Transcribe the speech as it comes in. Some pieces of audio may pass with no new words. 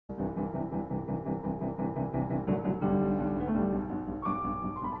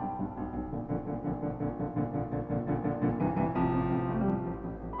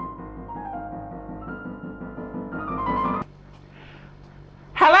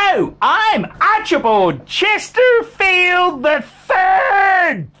Hello, I'm Archibald Chesterfield the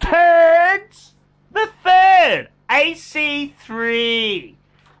third, AC3.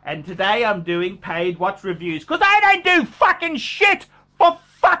 And today I'm doing paid watch reviews, because I don't do fucking shit for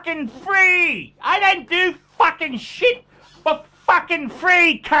fucking free. I don't do fucking shit for fucking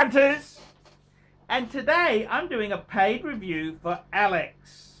free, cunters. And today I'm doing a paid review for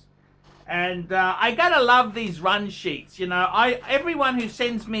Alex. And I gotta love these run sheets, you know. Everyone who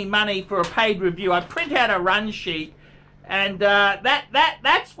sends me money for a paid review, I print out a run sheet, and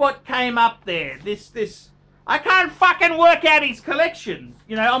that's what came up there. This I can't fucking work out his collection,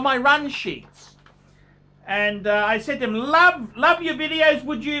 you know, on my run sheets. And I said to him, love your videos.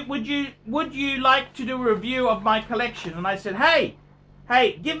 Would you like to do a review of my collection? And I said, hey,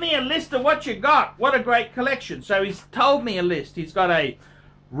 give me a list of what you got. What a great collection. So he's told me a list. He's got a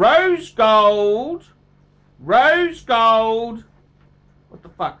rose gold, what the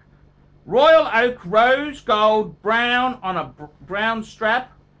fuck, royal oak rose gold brown on a brown strap,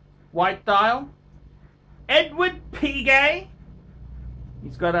 white dial, Edward Piguet,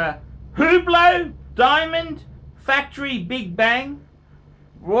 he's got a Hublot diamond factory big bang,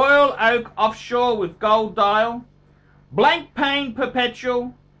 royal oak offshore with gold dial, blank pane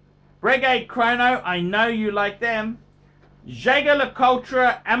perpetual, Breguet chrono, I know you like them,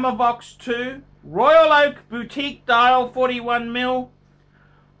 ArchieLuxury Amavox 2, Royal Oak Boutique Dial 41mm,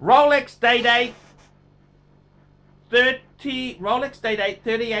 Rolex Day-Date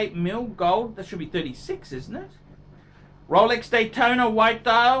 38mm gold, that should be 36, isn't it? Rolex Daytona White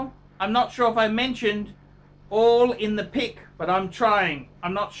Dial, I'm not sure if I mentioned all in the pick, but I'm trying.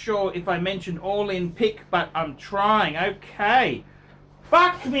 I'm not sure if I mentioned all in pick, but I'm trying. Okay.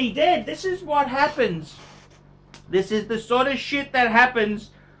 Fuck me dead, this is what happens. This is the sort of shit that happens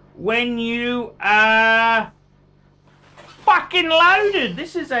when you are fucking loaded.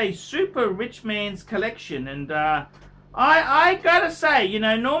 This is a super rich man's collection, and I gotta say, you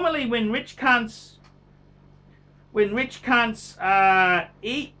know, normally when rich cunts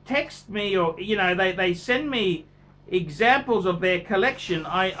text me, or you know, they send me examples of their collection,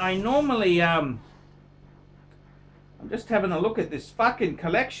 I normally I'm just having a look at this fucking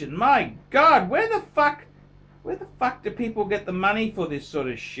collection. My God, where the fuck do people get the money for this sort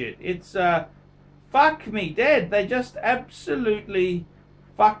of shit? It's, fuck me dead. They just absolutely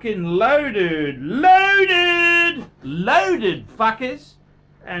fucking loaded, fuckers.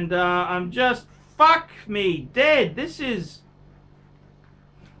 And, I'm just, fuck me dead. This is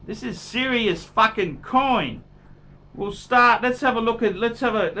serious fucking coin. We'll start, let's have a look at,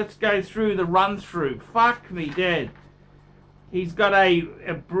 let's go through the run through. Fuck me dead. He's got a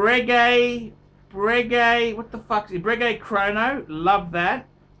Breguet, what the fuck is it? Breguet chrono, love that.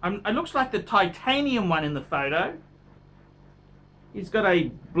 It looks like the titanium one in the photo. He's got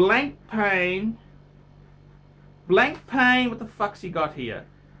a blank pane, what the fuck's he got here?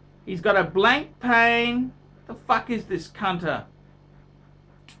 He's got a blank pane, the fuck is this cunter?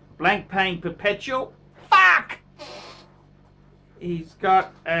 Blank pane perpetual, fuck! He's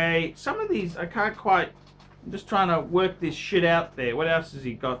got some of these, I can't quite, I'm just trying to work this shit out there. What else has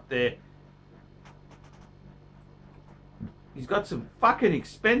he got there? He's got some fucking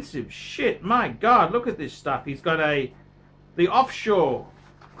expensive shit. My God, look at this stuff. He's got the offshore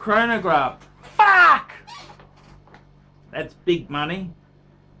chronograph. Fuck! That's big money.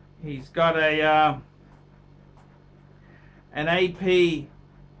 He's got an AP,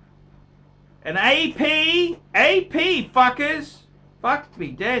 fuckers. Fuck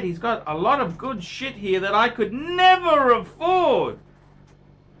me dead. He's got a lot of good shit here that I could never afford.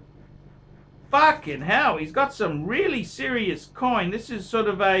 Fucking hell, he's got some really serious coin. This is sort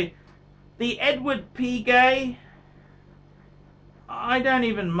of the Edward Piguet. I don't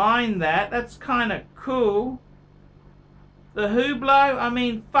even mind that. That's kind of cool. The Hublot, I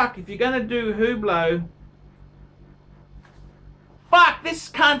mean, fuck, if you're going to do Hublot, fuck, this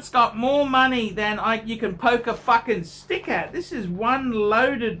cunt's got more money than you can poke a fucking stick at. This is one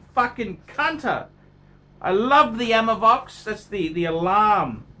loaded fucking cunter. I love the Amavox. That's the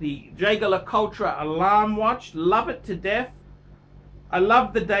alarm, the ArchieLuxury alarm watch. Love it to death. I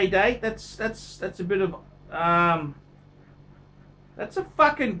love the Day-Date. That's a bit of that's a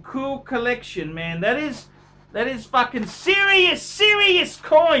fucking cool collection, man. That is fucking serious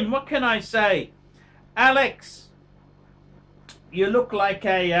coin. What can I say? Alex, you look like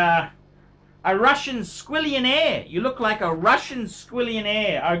a Russian squillionaire. You look like a Russian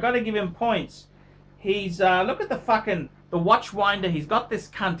squillionaire. I got to give him points. He's, look at the watch winder he's got this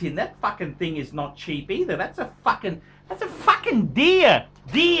cunt in. That fucking thing is not cheap either. That's a fucking dear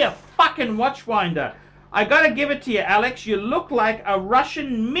fucking watch winder. I gotta give it to you, Alex. You look like a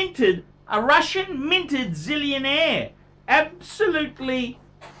Russian minted zillionaire. Absolutely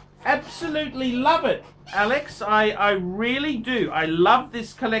love it, Alex. I really do. I love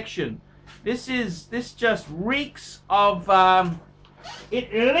this collection. This just reeks of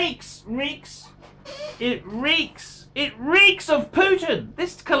it reeks of Putin.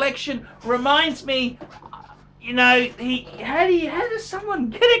 This collection reminds me, you know, how does someone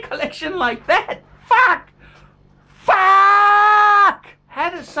get a collection like that? Fuck! How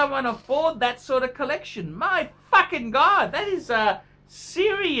does someone afford that sort of collection? My fucking God, that is a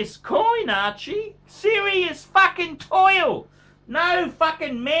serious coin, Archie. Serious fucking toil. No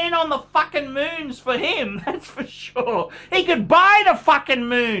fucking man on the fucking moons for him, that's for sure. He could buy the fucking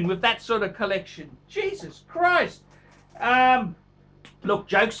moon with that sort of collection. Jesus Christ. Look,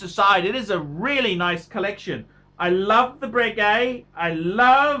 jokes aside, it is a really nice collection. I love the Breguet. I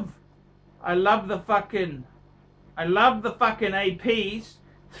love the fucking APs.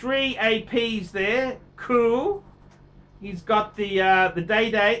 3 APs there. Cool. He's got the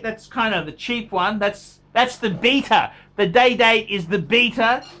Day-Date. That's kind of the cheap one. That's the beta. The Day-Date is the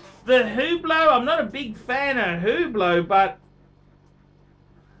beta. The Hublot, I'm not a big fan of Hublot, but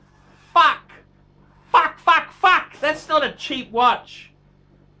fuck. That's not a cheap watch.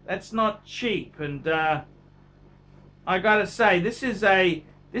 That's not cheap. And I gotta say, this is a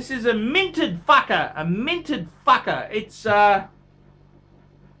minted fucker. A minted fucker. It's I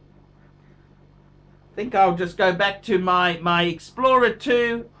think I'll just go back to my Explorer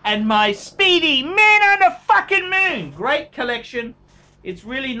 2 and my Speedy Man on the fucking Moon. Great collection. It's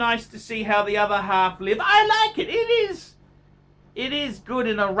really nice to see how the other half live. I like it. It is good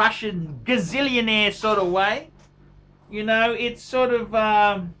in a Russian gazillionaire sort of way. You know, it's sort of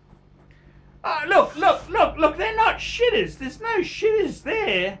oh, look, they're not shitters. There's no shitters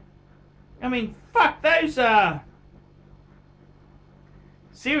there. I mean, fuck, those are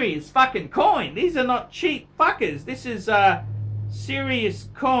serious fucking coin. These are not cheap fuckers. This is serious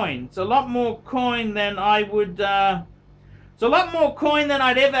coin. It's a lot more coin than I would it's a lot more coin than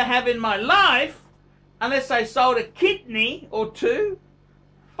I'd ever have in my life, unless I sold a kidney or two.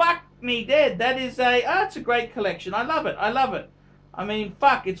 Fuck me dead. That is it's a great collection. I love it. I mean,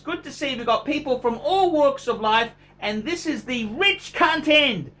 fuck, it's good to see we've got people from all walks of life, and this is the rich cunt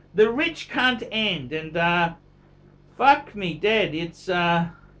end. The rich cunt end. And fuck me dead. It's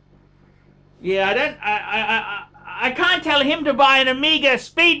yeah, I can't tell him to buy an Amiga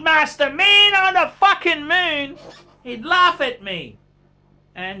Speedmaster Man on the fucking moon. He'd laugh at me.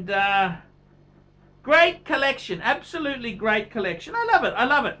 And great collection. Absolutely great collection. I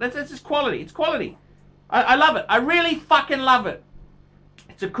love it. That's just quality. It's quality. I love it. I really fucking love it.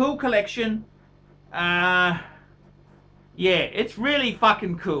 It's a cool collection. Yeah, it's really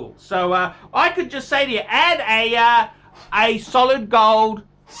fucking cool. So I could just say to you, add a solid gold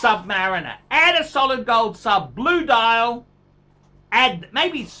Submariner. Add a solid gold sub blue dial. Add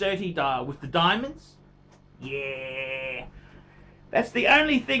maybe 30 dial with the diamonds. Yeah. That's the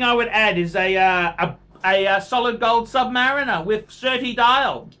only thing I would add is a solid gold Submariner with 30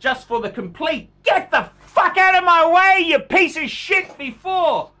 dial, just for the complete. Get the fuck out of my way, you piece of shit,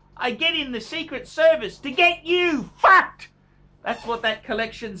 before I get in the Secret Service to get you fucked. That's what that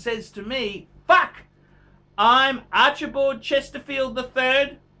collection says to me. Fuck. I'm Archibald Chesterfield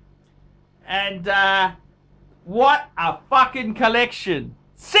III, and what a fucking collection.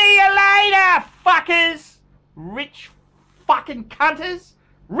 See you later, fuckers. Rich fucking cunters.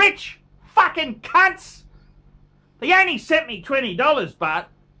 Rich fucking cunts. They only sent me $20, but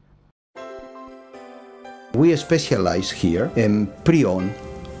we specialize here in pre-owned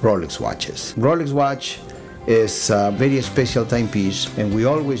Rolex watches. Rolex watch is a very special timepiece, and we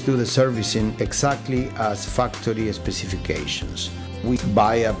always do the servicing exactly as factory specifications. We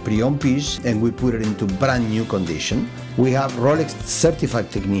buy a pre-owned piece and we put it into brand new condition. We have Rolex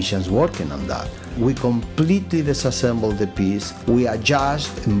certified technicians working on that. We completely disassemble the piece. We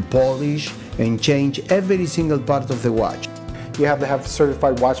adjust and polish and change every single part of the watch. You have to have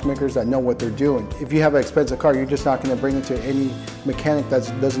certified watchmakers that know what they're doing. If you have an expensive car, you're just not going to bring it to any mechanic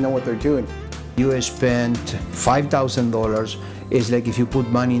that doesn't know what they're doing. You spend $5,000, it's like if you put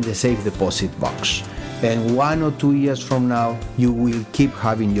money in the safe deposit box. And 1 or 2 years from now, you will keep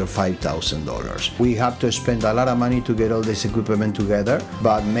having your $5,000. We have to spend a lot of money to get all this equipment together,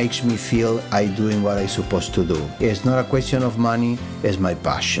 but makes me feel I'm doing what I'm supposed to do. It's not a question of money, it's my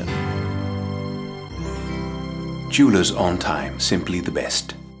passion. Jewelers on time, simply the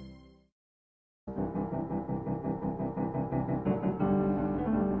best.